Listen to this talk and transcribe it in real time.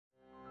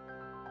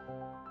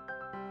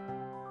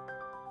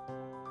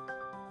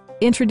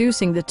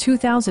Introducing the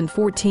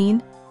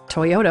 2014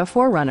 Toyota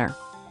 4Runner.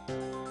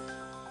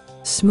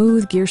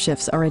 Smooth gear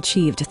shifts are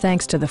achieved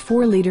thanks to the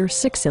 4-liter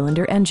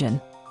 6-cylinder engine,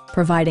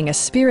 providing a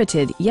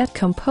spirited yet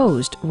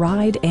composed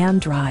ride and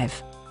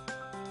drive.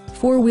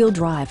 4-wheel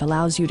drive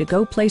allows you to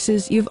go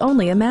places you've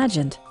only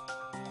imagined.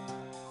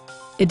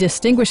 It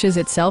distinguishes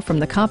itself from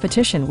the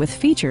competition with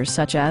features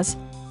such as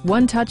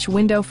one-touch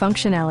window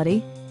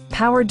functionality,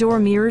 power door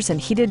mirrors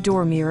and heated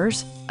door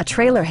mirrors, a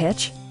trailer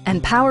hitch,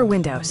 and power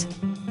windows.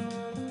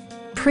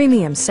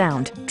 Premium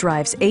sound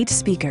drives 8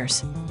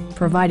 speakers,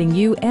 providing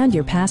you and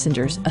your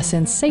passengers a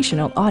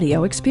sensational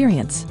audio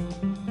experience.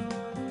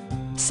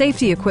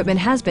 Safety equipment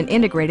has been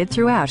integrated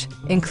throughout,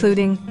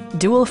 including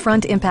dual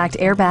front impact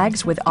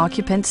airbags with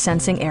occupant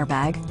sensing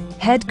airbag,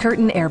 head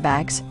curtain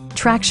airbags,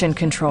 traction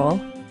control,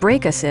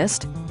 brake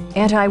assist,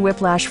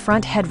 anti-whiplash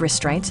front head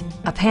restraints,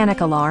 a panic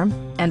alarm,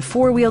 and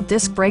 4-wheel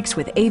disc brakes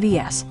with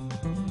ABS.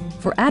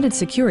 For added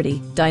security,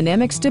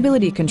 dynamic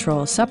stability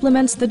control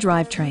supplements the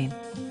drivetrain.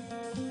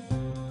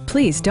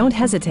 Please don't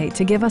hesitate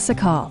to give us a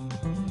call.